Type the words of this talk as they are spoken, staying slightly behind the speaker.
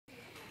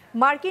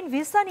মার্কিন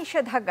ভিসা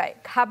নিষেধাজ্ঞায়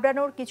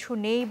ঘাবড়ানোর কিছু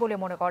নেই বলে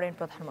মনে করেন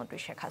প্রধানমন্ত্রী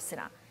শেখ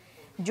হাসিনা।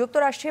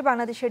 যুক্তরাষ্ট্রে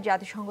বাংলাদেশের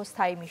জাতিসংঘ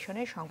স্থায়ী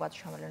মিশনের সংবাদ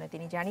সম্মেলনে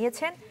তিনি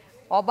জানিয়েছেন,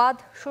 অবাধ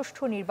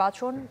সুষ্ঠু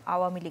নির্বাচন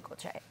আওয়ামী লীগও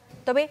চায়,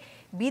 তবে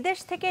বিদেশ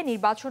থেকে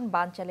নির্বাচন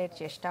বানচালের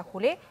চেষ্টা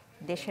হলে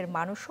দেশের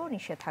মানুষও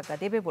নিষেধাজ্ঞা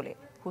দেবে বলে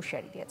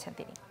হুঁশিয়ারি দিয়েছেন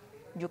তিনি।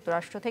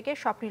 যুক্তরাষ্ট্র থেকে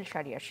স্বপ্নিল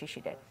সারিয়ার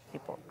শিশিরের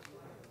রিপোর্ট।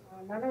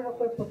 নানা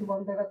রকম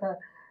প্রতিবন্ধকতা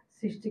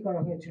সৃষ্টি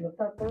করা হয়েছিল।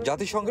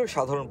 জাতিসংঘের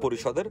সাধারণ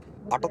পরিষদের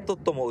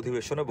 ৭৮তম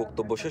অধিবেশনে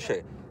বক্তব্য শেষে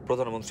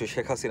প্রধানমন্ত্রী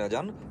শেখ হাসিনা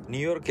যান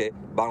নিউ ইয়র্কে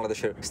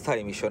বাংলাদেশের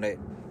স্থায়ী মিশনে।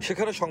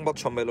 সেখানে সংবাদ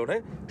সম্মেলনে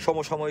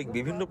সমসাময়িক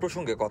বিভিন্ন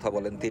প্রসঙ্গে কথা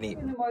বলেন তিনি।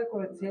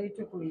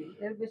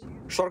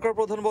 সরকার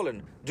প্রধান বলেন,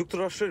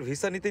 যুক্তরাষ্ট্রের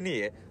ভিসা নীতি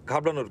নিয়ে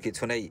ঘাবড়ানোর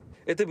কিছু নেই,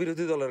 এতে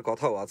বিরোধী দলের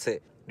কথাও আছে।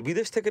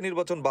 বিদেশ থেকে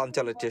নির্বাচন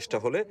বানচালের চেষ্টা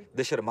হলে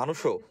দেশের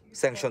মানুষও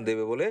স্যাংশন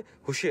দেবে বলে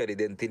হুঁশিয়ারি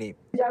দেন তিনি।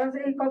 যারা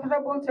এই কথাটা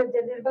বলছেন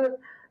যে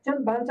নির্বাচন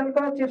বানচাল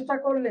করার চেষ্টা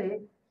করলে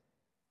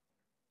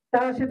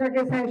তারা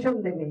সেটাকে স্যাংশন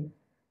দেবে,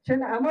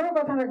 সেটা আমারও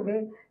কথা রাখবে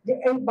যে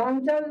এই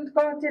বানচাল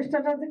করার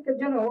চেষ্টাটা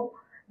যেন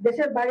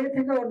দেশের বাইরে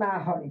থেকেও না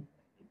হয়।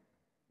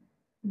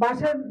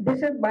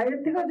 দেশের বাইরে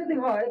থেকেও যদি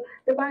হয়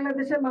তো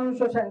বাংলাদেশের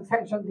মানুষও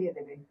স্যাংশন দিয়ে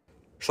দেবে।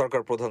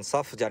 সরকার প্রধান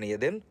সাফ জানিয়ে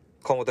দেন,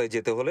 ক্ষমতায়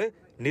যেতে হলে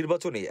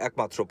নির্বাচনই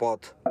একমাত্র পথ।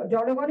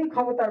 জনগণই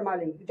ক্ষমতার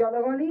মালিক,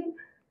 জনগণই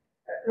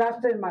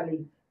রাষ্ট্রের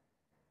মালিক।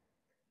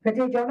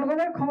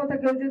 জনগণের ক্ষমতা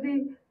কেউ যদি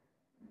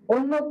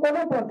অন্য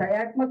কোনো পন্থায়,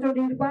 একমাত্র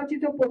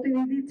নির্বাচিত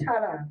প্রতিনিধি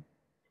ছাড়া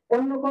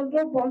অন্য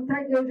কোনো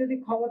পন্থায় কেউ যদি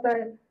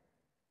ক্ষমতায়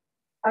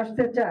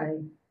আসতে চায়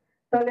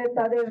তাহলে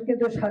তাদের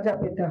কিন্তু সাজা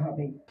পেতে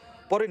হবে।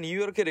 পরে নিউ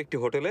ইয়র্কের একটি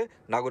হোটেলে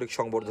নাগরিক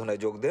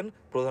সংবর্ধনায় যোগ দেন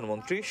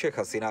প্রধানমন্ত্রী শেখ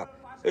হাসিনা।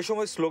 এ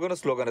সময়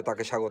স্লোগানে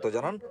তাকে স্বাগত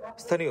জানান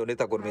স্থানীয়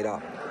নেতাকর্মীরা।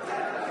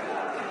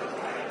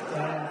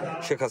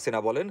 শেখ হাসিনা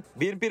বলেন,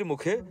 বিএনপির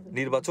মুখে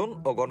নির্বাচন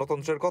ও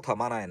গণতন্ত্রের কথা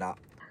মানায় না।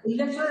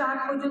 ইলেকশনের আগ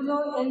পর্যন্ত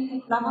এই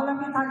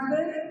লাফালাফি থাকবে,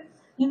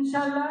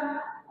 ইনশাআল্লাহ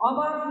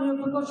অবাধ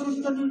নিরপেক্ষ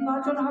সুষ্ঠু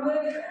নির্বাচন হবে,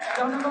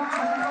 জনগণ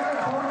সঠিকভাবে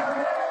ভোট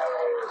দেবে।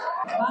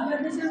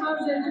 বাংলাদেশের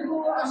মানুষ এটুকু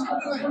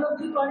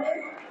উপলব্ধি করে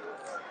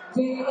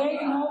যে এই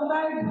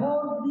নৌকায়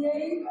ভোট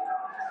দিয়েই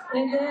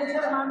এই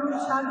দেশের মানুষ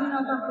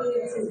স্বাধীনতা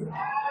পেয়েছে।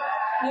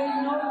 এই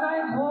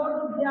নৌকায় ভোট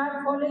দেওয়ার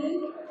ফলেই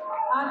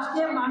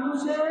আজকে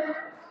মানুষের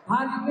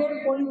ভাগ্যের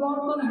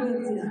পরিবর্তন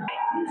হয়েছে।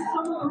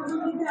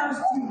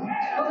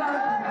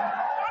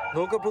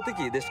 নৌকা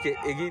প্রতীকী দেশকে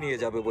এগিয়ে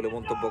নিয়ে যাবে বলে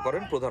মন্তব্য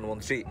করেন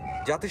প্রধানমন্ত্রী।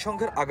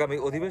 জাতিসংঘের আগামী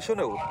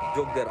অধিবেশনেও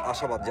যোগ দেওয়ার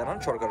আশাবাদ জানান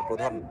সরকার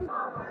প্রধান।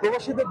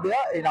 প্রবাসীদের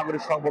দেয়া এই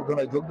নাগরিক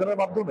সংবর্ধনায় যোগদানের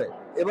মাধ্যমে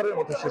এবারের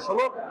মতো শেষ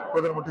হলো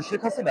প্রধানমন্ত্রী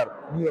শেখ হাসিনার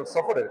নিউ ইয়র্ক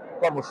সফরের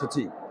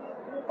কর্মসূচি।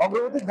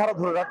 অগ্রগতির ধারা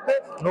ধরে রাখতে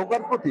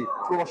নৌকার প্রতি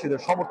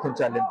প্রবাসীদের সমর্থন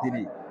চাইলেন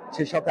তিনি।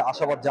 সেই সাথে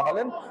আশাবাদ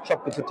জানালেন,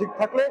 সবকিছু ঠিক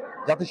থাকলে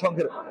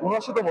জাতিসংঘের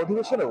 ৭৯তম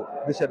অধিবেশনেও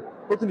দেশের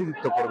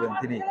প্রতিনিধিত্ব করবেন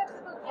তিনি।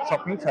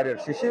 স্বপ্নিল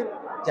সারিয়ার শিশির,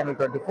 চ্যানেল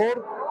 24,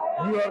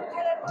 নিউ ইয়র্ক,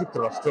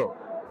 যুক্তরাষ্ট্র।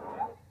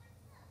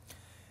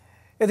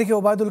 এদিকে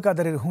ওবায়দুল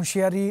কাদেরের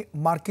হুঁশিয়ারি,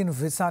 মার্কিন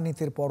ভিসা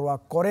নীতির পরোয়া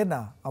করে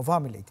না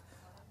আওয়ামী লীগ।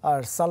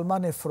 আর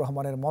সালমান এফ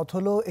রহমানের মত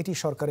হলো, এটি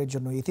সরকারের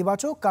জন্য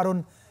ইতিবাচক, কারণ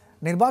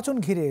নির্বাচন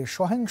ঘিরে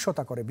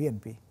সহিংসতা করে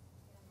বিএনপি।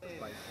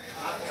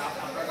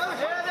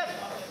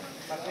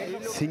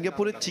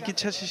 সিঙ্গাপুরের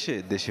চিকিৎসা শেষে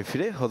দেশে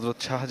ফিরে হযরত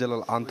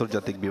শাহজালাল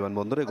আন্তর্জাতিক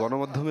বিমানবন্দরে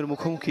গণমাধ্যমের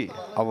মুখোমুখি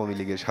আওয়ামী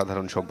লীগের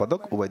সাধারণ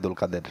সম্পাদক ওবায়দুল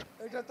কাদের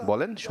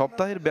বলেন,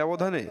 সপ্তাহের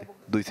ব্যবধানে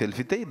 2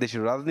 সেলফিতেই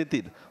দেশের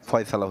রাজনীতির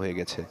ফয়সালা হয়ে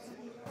গেছে।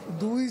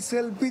 2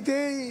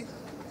 সেলফিতেই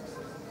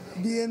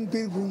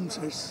বিএনপির গুম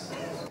শেষ।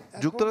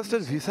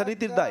 যুক্তরাষ্ট্রের ভিসা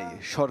নীতির দায়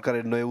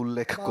সরকারের নয়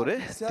উল্লেখ করে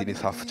তিনি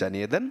সাফ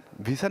জানিয়ে দেন,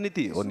 ভিসা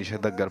নীতি ও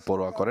নিষেধাজ্ঞার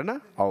পরোয়া করে না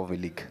আওয়ামী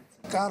লীগ।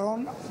 কারণ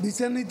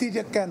ভিসা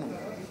নীতিটা কেন,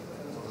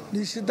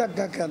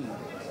 নিষেধাজ্ঞা কেন?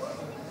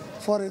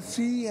 For a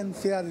free and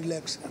fair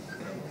election.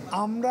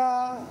 আমরা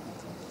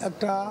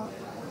একটা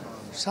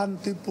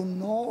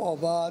শান্তিপূর্ণ,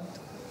 অবাধ,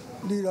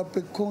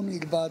 নিরপেক্ষ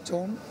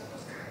নির্বাচন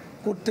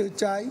করতে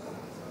চাই,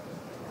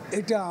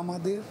 এটা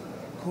আমাদের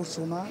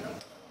ঘোষণা।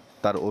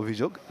 তার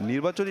অভিযোগ,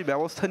 নির্বাচনী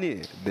ব্যবস্থা নিয়ে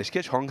দেশকে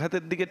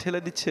সংঘাতের দিকে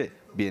ঠেলে দিচ্ছে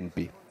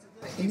বিএনপি।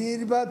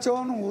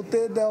 নির্বাচন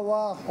হতে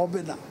দেওয়া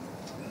হবে না,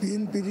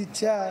 বিএনপির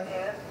ইচ্ছায়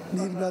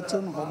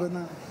নির্বাচন হবে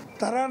না।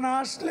 তারা না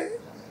আসলে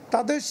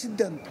তাদের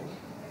সিদ্ধান্ত,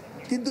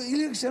 কিন্তু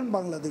ইলেকশন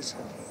বাংলাদেশ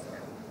হবে।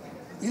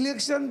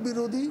 ইলেকশন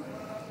বিরোধী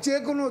যে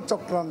কোনো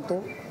চক্রান্ত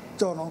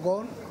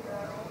জনগণ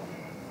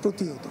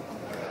প্রতিহত।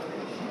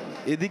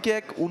 এদিকে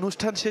এক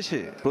অনুষ্ঠান শেষে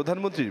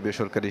প্রধানমন্ত্রীর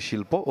বেসরকারি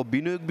শিল্প ও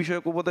বিনিয়োগ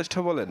বিষয়ক উপদেষ্টা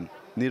বলেন,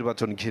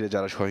 নির্বাচন ঘিরে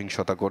যারা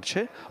সহিংসতা করছে,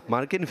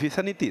 মার্কিন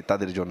ভিসা নীতি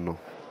তাদের জন্য।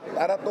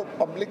 তারা তো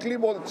পাবলিকলি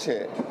বলছে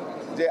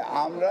যে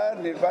আমরা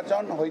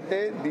নির্বাচন হইতে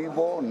দিব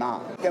না।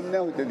 কেমনে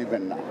হইতে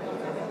দিবেন না?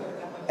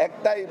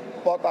 একটাই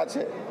পথ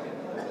আছে,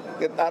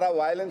 তারা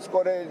ভায়োলেন্স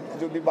করে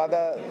যদি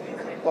বাধা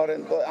করেন।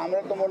 তো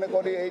আমরা তো মনে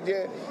করি, এই যে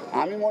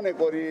আমি মনে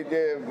করি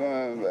যে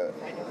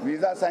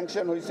ভিসা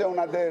স্যাংশন হয়েছে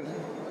ওনাদের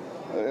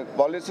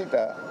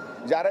পলিসিটা,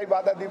 যারাই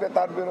বাধা দিবে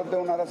তার বিরুদ্ধে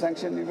ওনারা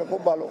স্যাংশন নিবে,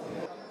 খুব ভালো।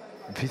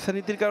 ভিসা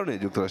নীতির কারণে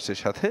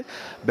যুক্তরাষ্ট্রের সাথে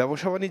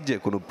ব্যবসা বাণিজ্যে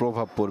কোনো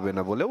প্রভাব পড়বে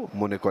না বলেও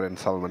মনে করেন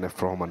সালমান এফ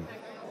রহমান।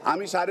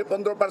 আমি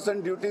 15.5%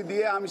 ডিউটি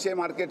দিয়ে আমি সেই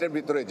মার্কেটের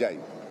ভিতরে যাই,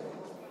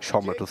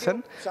 সম্রাট হোসেন,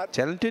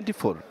 চ্যানেল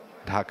 24,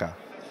 ঢাকা।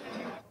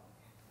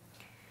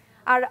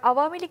 আর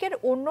আওয়ামী লীগের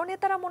অন্য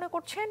নেতারা মনে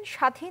করছেন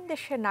স্বাধীন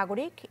দেশের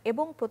নাগরিক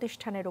এবং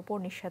প্রতিষ্ঠানের উপর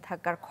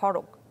নিষেধাজ্ঞার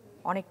খড়গ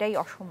অনেকটাই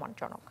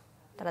অসম্মানজনক।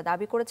 তারা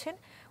দাবি করেছেন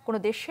কোনো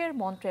দেশের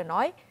মন্ত্রে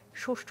নয়,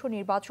 সুষ্ঠু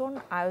নির্বাচন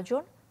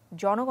আয়োজন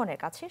জনগণের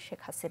কাছে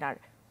শেখ হাসিনার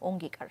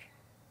অঙ্গীকার।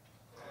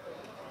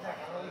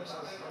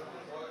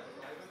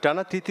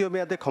 টানা তৃতীয়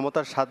মেয়াদে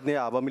ক্ষমতার স্বাদ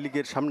নিয়ে আওয়ামী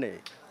লীগের সামনে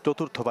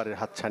চতুর্থবারের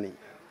হাতছানি।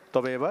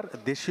 তবে এবার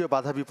দেশীয়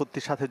বাধা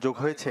বিপত্তির সাথে যোগ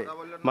হয়েছে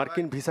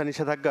মার্কিন ভিসা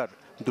নিষেধাজ্ঞার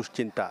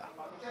দুশ্চিন্তা।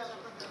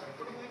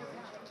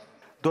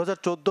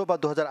 2014 বা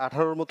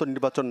 2018-র মতো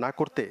নির্বাচন না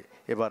করতে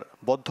এবার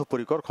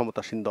বদ্ধপরিকর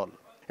ক্ষমতাসীন দল,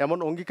 এমন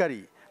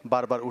অঙ্গীকারই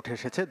বারবার উঠে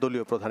এসেছে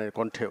দলীয় প্রধানের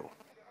কণ্ঠেও।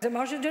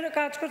 মানুষের জন্য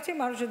কাজ করছি,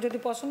 মানুষের যদি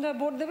পছন্দ হয়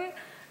ভোট দেবে,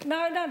 না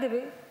হয় না দেবে।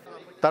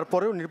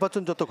 তারপরেও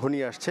নির্বাচন যত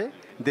ঘনিয়ে আসছে,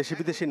 দেশি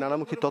বিদেশি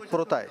নানামুখী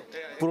তৎপরতায়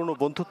পুরনো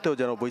বন্ধুত্বেও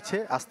যেন বইছে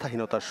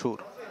আস্থাহীনতার সুর।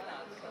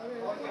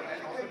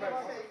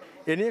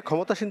 এ নিয়ে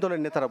ক্ষমতাসীন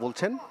দলের নেতারা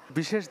বলছেন,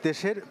 বিশেষ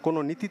দেশের কোনো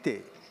নীতিতে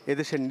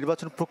এদেশের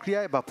নির্বাচন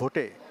প্রক্রিয়ায় বা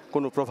ভোটে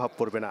কোনো প্রভাব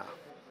পড়বে না।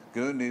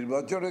 কিন্তু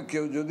নির্বাচনে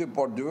কেউ যদি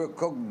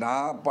পর্যবেক্ষক না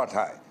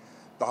পাঠায়,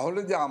 তাহলে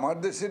যে আমার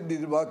দেশের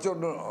নির্বাচন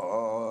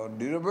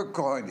নিরপেক্ষ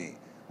হয়নি,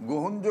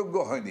 গ্রহণযোগ্য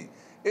হয়নি,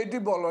 এটি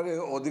বলার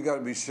অধিকার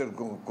বিশ্বের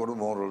কোনো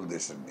মরল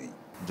দেশের নেই।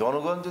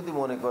 জনগণ যদি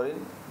মনে করেন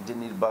যে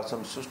নির্বাচন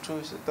সুষ্ঠু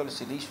হয়েছে, তাহলে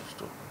সেটাই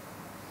সুষ্ঠু।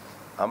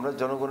 আমরা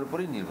জনগণের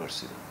উপরেই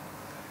নির্ভরশীল।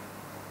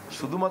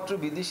 শুধুমাত্র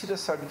বিদেশিরা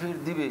সার্টিফিকেট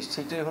দিবে,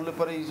 সেটাই হলে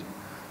পরেই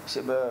সে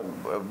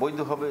বৈধ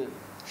হবে,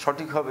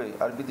 সঠিক হবে,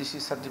 আর বিদেশি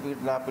সার্টিফিকেট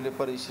না পেলে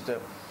পরেই সেটা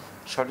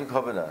সঠিক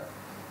হবে না।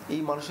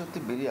 এই মানুষের তো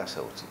বেরিয়ে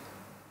আসা উচিত।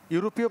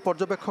 ইউরোপীয়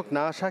পর্যবেক্ষক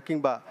না আসা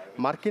কিংবা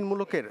মার্কিন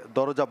মূলকের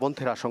দরজা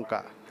বন্ধের আশঙ্কা,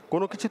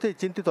 কোনো কিছুতেই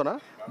চিন্তিত না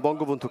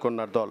বঙ্গবন্ধু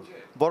কন্যার দল।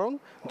 বরং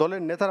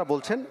দলের নেতারা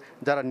বলছেন,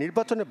 যারা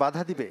নির্বাচনে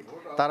বাধা দিবে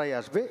তারাই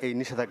আসবে এই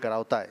নিষেধাজ্ঞার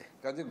আওতায়।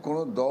 কাজে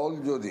কোনো দল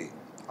যদি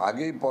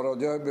আগেই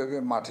পরাজয় ভেবে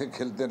মাঠে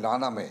খেলতে না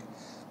নামে,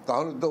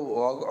 তাহলে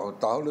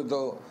তো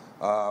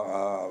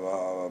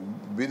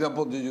বিনা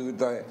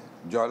প্রতিযোগিতায়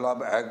জয়লাভ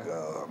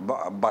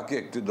বাকি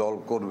একটি দল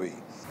করবেই।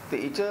 তো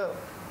এটা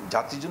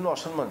জাতির জন্য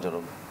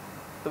অসম্মানজনক।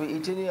 তবে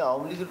এটা নিয়ে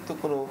আওয়ামী লীগের তো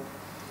কোনো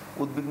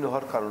উদ্বিগ্ন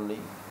হওয়ার কারণ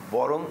নেই।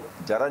 বরং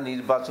যারা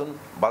নির্বাচন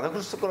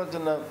বাধাগ্রস্ত করার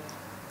জন্য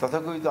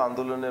তথাকথিত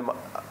আন্দোলনের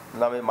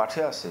নামে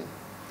মাঠে আসে,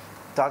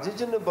 তাদের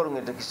জন্য বরং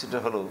এটা কিছুটা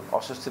হলেও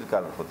অস্বস্তির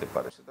কারণ হতে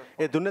পারে।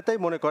 এ দুনেতাই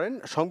মনে করেন,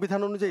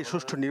 সংবিধান অনুযায়ী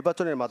সুষ্ঠু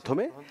নির্বাচনের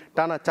মাধ্যমে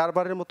টানা 4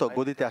 বারের মতো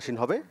গদিতে আসীন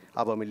হবে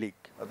আওয়ামী লীগ।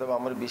 তবে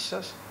আমার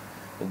বিশ্বাস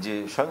যে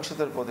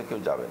সহিংসতার পথে কেউ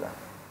যাবে না।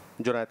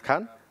 জোনায়েদ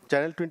খান,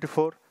 চ্যানেল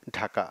 24,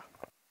 ঢাকা।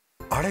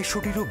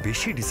 250-টিরও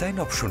বেশি ডিজাইন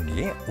অপশন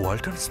নিয়ে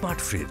ওয়ালটন স্মার্ট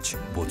ফ্রিজ,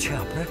 বোঝে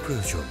আপনার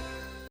প্রয়োজন।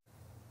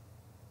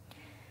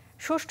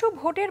 সুষ্ঠু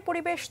ভোটের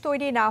পরিবেশ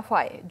তৈরি না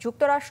হয়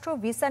যুক্তরাষ্ট্র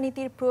ভিসা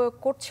নীতির প্রয়োগ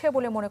করছে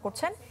বলে মনে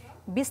করছেন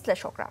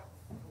বিশ্লেষকরা।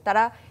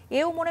 তারা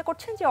এও মনে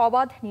করছেন যে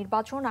অবাধ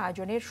নির্বাচন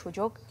আয়োজনের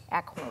সুযোগ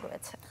এখনো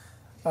রয়েছে।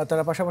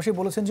 তারা পাশাপাশি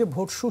বলেছেন যে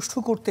ভোট সুষ্ঠু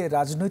করতে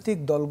রাজনৈতিক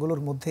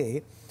দলগুলোর মধ্যে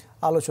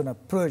আলোচনা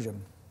প্রয়োজন।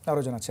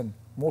 আরও জানাচ্ছেন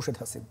Morshed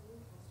Hasib.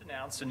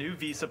 Announced a new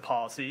visa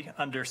policy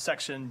under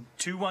Section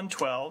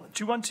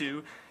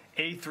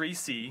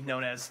 212A3C,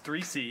 known as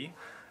 3C,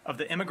 of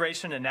the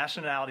Immigration and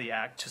Nationality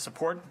Act to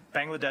support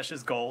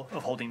Bangladesh's goal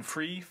of holding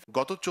free.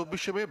 গত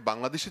 24 মে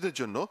বাংলাদেশিদের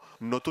জন্য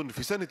নতুন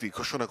ভিসা নীতি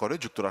ঘোষণা করে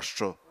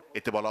যুক্তরাষ্ট্র।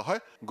 এতে বলা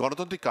হয়,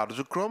 গণতান্ত্রিক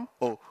কার্যক্রম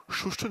ও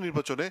সুষ্ঠু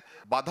নির্বাচনে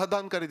বাধা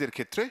দানকারীদের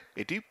ক্ষেত্রে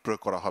এটি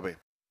প্রয়োগ করা হবে।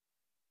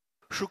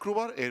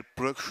 শুক্রবার এর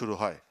প্রয়োগ শুরু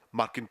হয়।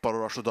 মার্কিন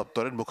পররাষ্ট্র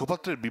দপ্তরের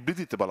মুখপাত্রের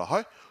বিবৃতিতে বলা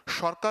হয়,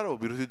 সরকার ও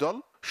বিরোধী দল,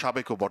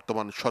 সাবেক ও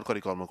বর্তমান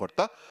সরকারি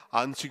কর্মকর্তা,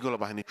 আইনশৃঙ্খলা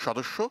বাহিনীর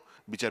সদস্য,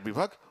 বিচার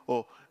বিভাগ ও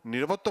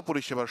নিরাপত্তা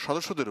পরিষেবার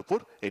সদস্যদের উপর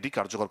এটি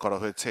কার্যকর করা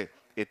হয়েছে।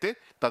 এতে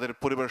তাদের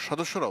পরিবারের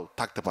সদস্যরাও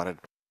থাকতে পারেন।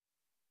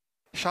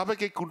 সাবেক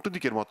এই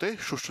কূটনীতিকের মতে,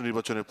 সুষ্ঠু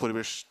নির্বাচনের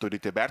পরিবেশ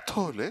তৈরিতে ব্যর্থ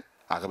হলে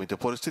আগামীতে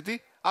পরিস্থিতি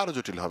আরো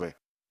জটিল হবে।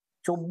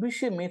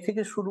 24শে মে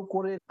থেকে শুরু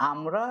করে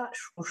আমরা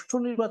সুষ্ঠু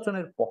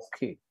নির্বাচনের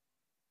পক্ষে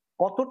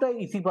কতটা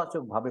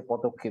ইতিবাচক ভাবে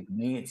পদক্ষেপ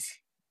নিয়েছি,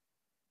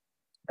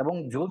 এবং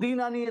যদি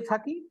না নিয়ে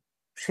থাকি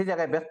সে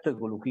জায়গায়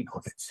ব্যত্যয়গুলো কি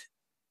ঘটেছে,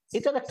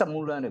 এটার একটা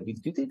মূল্যায়নের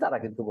ভিত্তিতেই তারা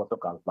কিন্তু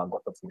গতকাল বা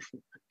গত পরশু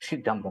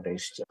সিদ্ধান্তটা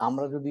এসছে।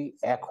 আমরা যদি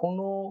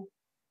এখনো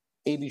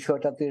এই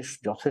বিষয়টাতে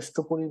যথেষ্ট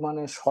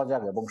পরিমাণে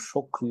সজাগ এবং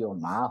সক্রিয়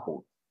না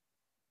হই,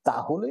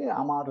 তাহলে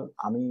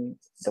আমি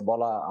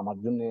বলা আমার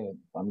জন্য,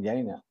 আমি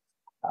জানি না,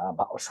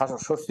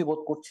 স্বস্তি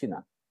বোধ করছি না,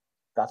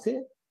 তাতে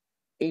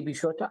এই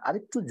বিষয়টা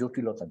আরেকটু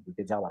জটিলতার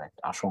দিকে যাওয়ার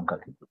একটা আশঙ্কা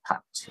কিন্তু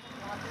থাকছে।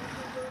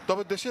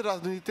 তবে দেশের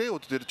রাজনীতিতে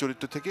অতীতের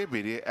চরিত্র থেকে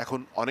বেরিয়ে এখন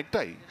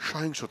অনেকটাই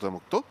সহিংসতা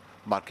মুক্ত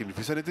মার্কিন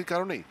ভিসা নীতির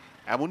কারণেই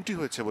এমনটি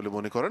হয়েছে বলে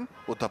মনে করেন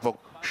অধ্যাপক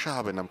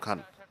Ha-Meem খান।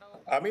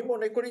 আমি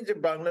মনে করি যে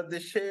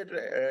বাংলাদেশের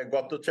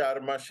গত 4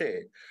 মাসে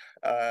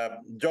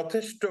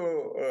যথেষ্ট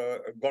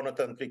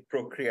গণতান্ত্রিক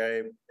প্রক্রিয়ায়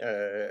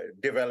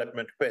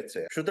ডেভেলপমেন্ট হয়েছে।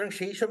 সুতরাং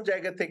সেই সব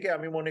জায়গা থেকে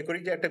আমি মনে করি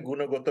যে একটা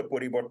গুণগত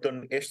পরিবর্তন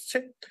এসছে,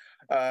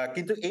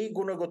 কিন্তু এই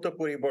গুণগত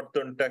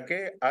পরিবর্তনটাকে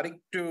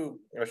আরেকটু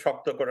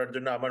শক্ত করার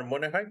জন্য আমার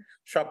মনে হয়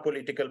সব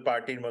পলিটিক্যাল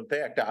পার্টির মধ্যে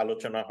একটা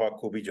আলোচনা হওয়া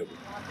খুবই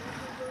জরুরি।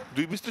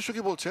 দুই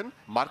বিশ্লেষকই বলছেন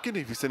মার্কিন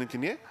এই ভিসা নীতি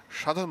নিয়ে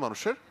সাধারণ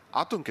মানুষের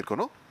আতঙ্কের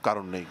কোনো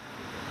কারণ নেই।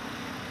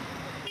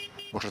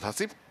 মোর্শেদ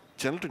হাসিব,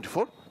 চ্যানেল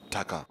 24,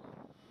 ঢাকা।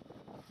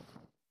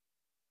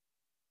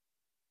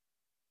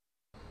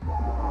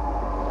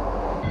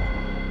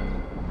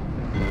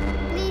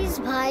 প্লিজ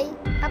ভাই,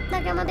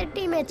 আপনাকে আমাদের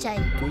টিমে চাই।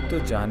 তুই তো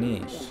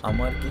জানিস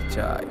আমার কি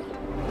চাই।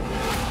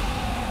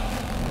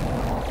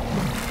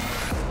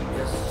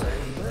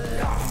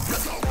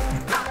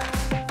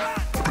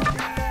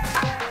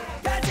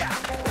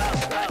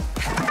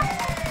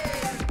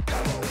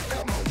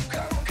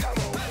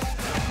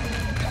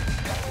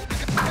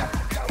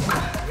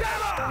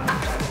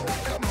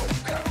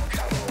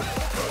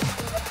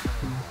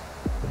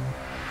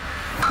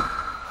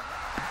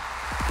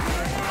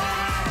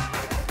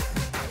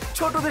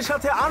 ছোটদের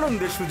সাথে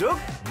আনন্দের সুযোগ,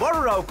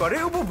 বড়রাও করে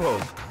উপভোগ।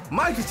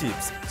 Multi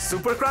chips,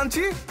 super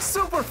crunchy,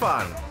 super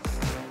fun.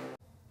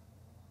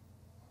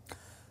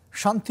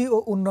 শান্তি ও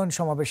উন্নয়ন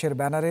সমাবেশের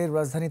ব্যানারে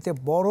রাজধানীতে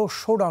বড়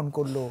শোডাউন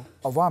করল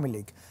আওয়ামী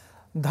লীগ।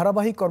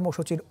 ধারাবাহিক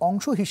কর্মসূচির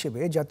অংশ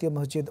হিসেবে জাতীয়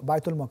মসজিদ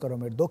বায়তুল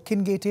মোকাররমের দক্ষিণ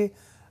গেটে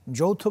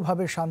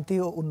যৌথভাবে শান্তি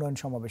ও উন্নয়ন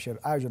সমাবেশের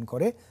আয়োজন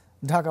করে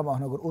ঢাকা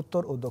মহানগর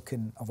উত্তর ও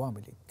দক্ষিণ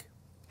আওয়ামী লীগ।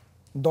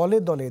 দলে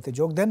দলে এতে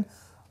যোগ দেন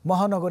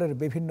মহানগরের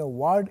বিভিন্ন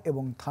ওয়ার্ড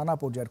এবং থানা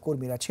পর্যায়ের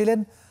কর্মীরা, ছিলেন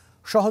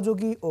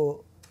সহযোগী ও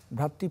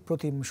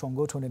ভ্রাতৃপ্রতিম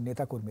সংগঠনের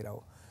নেতাকর্মীরাও।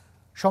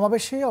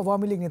 সমাবেশে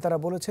আওয়ামী লীগ নেতারা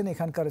বলেছেন,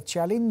 এখানকার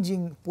চ্যালেঞ্জিং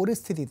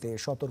পরিস্থিতিতে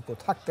সতর্ক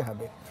থাকতে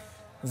হবে।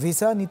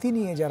 ভিসা নীতি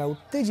নিয়ে যারা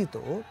উত্তেজিত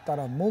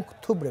তারা মুখ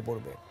থুবড়ে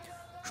পড়বে।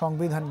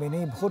 সংবিধান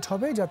মেনেই ভোট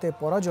হবে, যাতে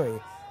পরাজয়ে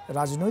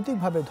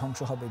রাজনৈতিকভাবে ধ্বংস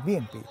হবে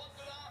বিএনপি।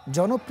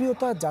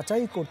 জনপ্রিয়তা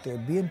যাচাই করতে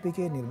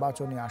বিএনপিকে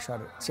নির্বাচনে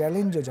আসার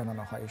চ্যালেঞ্জও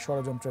জানানো হয়।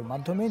 ষড়যন্ত্রের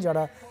মাধ্যমে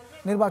যারা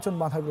নির্বাচন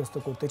বাধাগ্রস্ত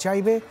করতে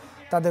চাইবে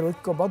তাদের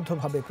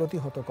ঐক্যবদ্ধভাবে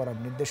প্রতিহত করার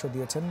নির্দেশও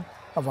দিয়েছেন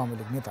আওয়ামী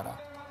লীগ নেতারা।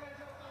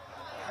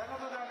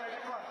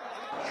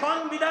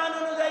 সংবিধান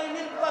অনুযায়ী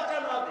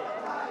নির্বাচন হবে।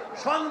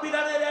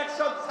 সংবিধানের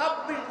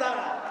 126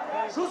 ধারা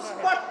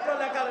সুস্পষ্ট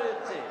লেখা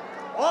রয়েছে,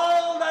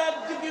 all the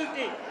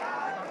executive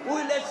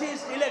will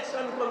assist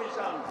election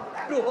commission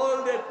to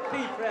hold a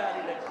free fair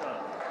election.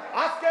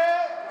 আজকে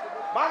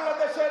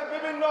বাংলাদেশের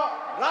বিভিন্ন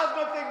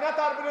রাজনৈতিক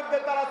নেতার বিরুদ্ধে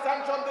তারা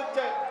স্যাংশন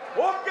দিচ্ছে,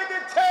 হুমকি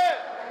দিচ্ছে।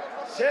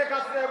 শেখ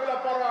হাসিনা এগুলো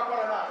পরোয়া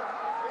করে না,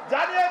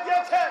 জানিয়ে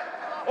দিয়েছে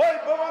ওই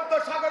ভূমধ্য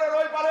সাগরের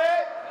ওই পারে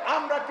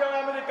আমরা কেউ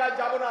আমেরিকায়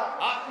যাব না।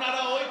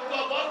 আপনারা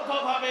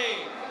ঐক্যবদ্ধভাবে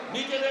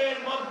নিজেদের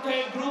মধ্যে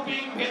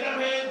গ্রুপিং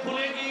ভেদাভেদ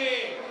ভুলে গিয়ে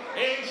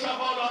এই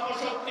সকল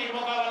অপশক্তি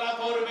মোকাবেলা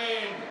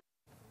করবেন।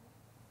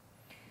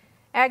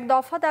 এক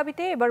দফা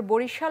দাবিতে এবার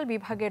বরিশাল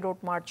বিভাগে রোড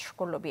মার্চ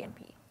করল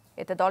বিএনপি।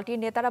 এতে দলটির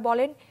নেতারা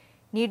বলেন,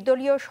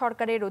 নির্দলীয়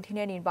সরকারের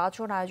অধীনে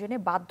নির্বাচন আয়োজনে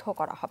বাধ্য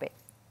করা হবে।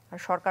 আর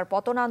সরকার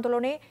পতন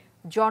আন্দোলনে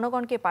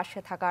জনগণকে পাশে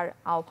থাকার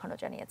আহ্বানও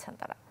জানিয়েছেন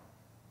তারা।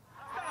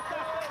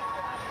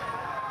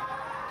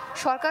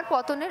 সরকার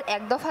পতনের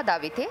এক দফা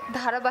দাবিতে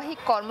ধারাবাহিক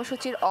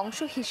কর্মসূচির অংশ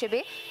হিসেবে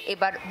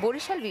এবার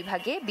বরিশাল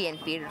বিভাগে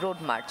বিএনপির রোড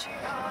মার্চ।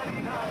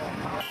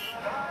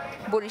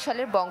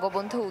 বরিশালের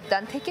বঙ্গবন্ধু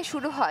উদ্যান থেকে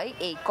শুরু হয়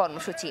এই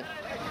কর্মসূচি।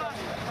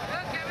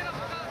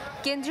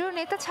 কেন্দ্রীয়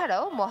নেতা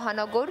ছাড়াও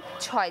মহানগর,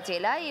 6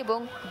 জেলা এবং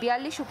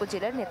 42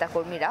 উপজেলার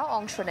নেতাকর্মীরা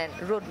অংশ নেন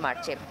রোড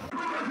মার্চে।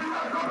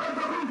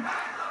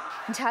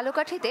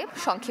 ঝালকাঠিতে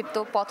সংক্ষিপ্ত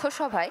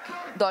পথসভায়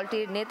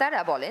দলটির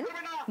নেতারা বলেন,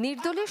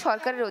 নির্দলীয়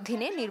সরকারের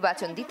অধীনে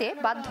নির্বাচন দিতে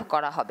বাধ্য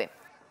করা হবে।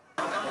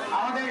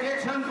 আমাদের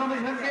ইলেকশন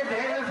কমিশনকে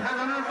ঢেলে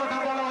সাজানোর কথা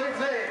বলা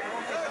হয়েছে,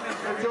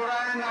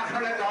 জোড়ায়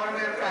আসলে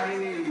ধর্মের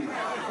কাহিনী।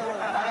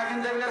 তারা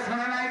কিন্তু এগুলো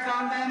শোনে নাই,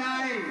 কান দেয়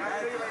নাই,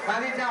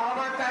 খালি যা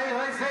হবার তাই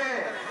হয়েছে।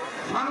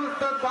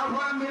 সমস্ত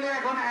দফা মিলে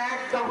এখন এক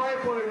দফায়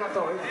পরিণত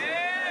হয়েছে,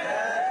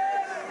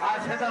 আর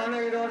সেটা হলো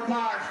এই রোড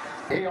মার্চ।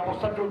 এই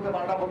অবস্থা চলতে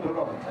পারা বন্ধ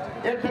হবে।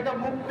 এর থেকে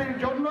মুক্তির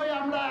জন্যই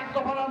আমরা এক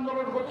দফার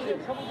আন্দোলন করছি।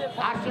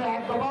 আর সে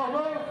এক দফা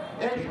হলো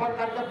এই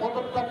সরকারকে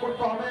পদত্যাগ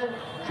করতে হবে,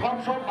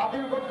 সংসদ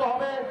বাতিল করতে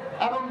হবে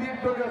এবং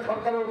নির্দলীয়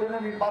সরকারের অধীনে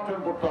নির্বাচন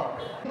করতে হবে।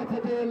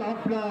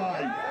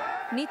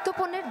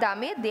 নিত্যপণ্যের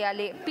দামে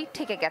দেয়ালে পিঠ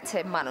থেকে গেছে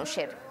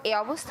মানুষের। এ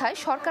অবস্থায়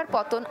সরকার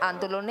পতন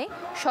আন্দোলনে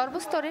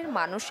সর্বস্তরের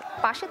মানুষ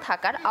পাশে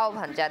থাকার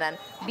আহ্বান জানান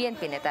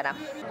বিএনপি নেতারা।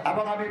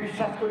 এবং আমি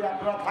বিশ্বাস করি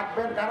আপনারা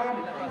থাকবেন, কারণ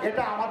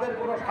এটা আমাদের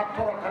কোনো স্বার্থ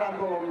রক্ষার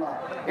আন্দোলন না,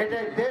 এটা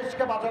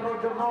দেশকে বাঁচানোর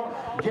জন্য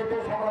যে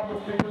দেশ আমরা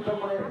মুক্তিযুদ্ধ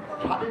করে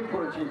স্বাধীন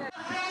করেছি।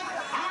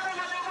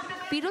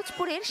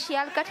 পিরোজপুরের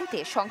শিয়ালকাঠিতে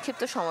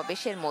সংক্ষিপ্ত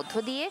সমাবেশের মধ্য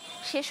দিয়ে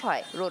শেষ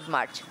হয় রোড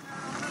মার্চ।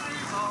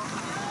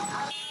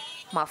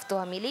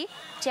 মাফতুহা মিলি,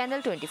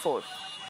 চ্যানেল 24।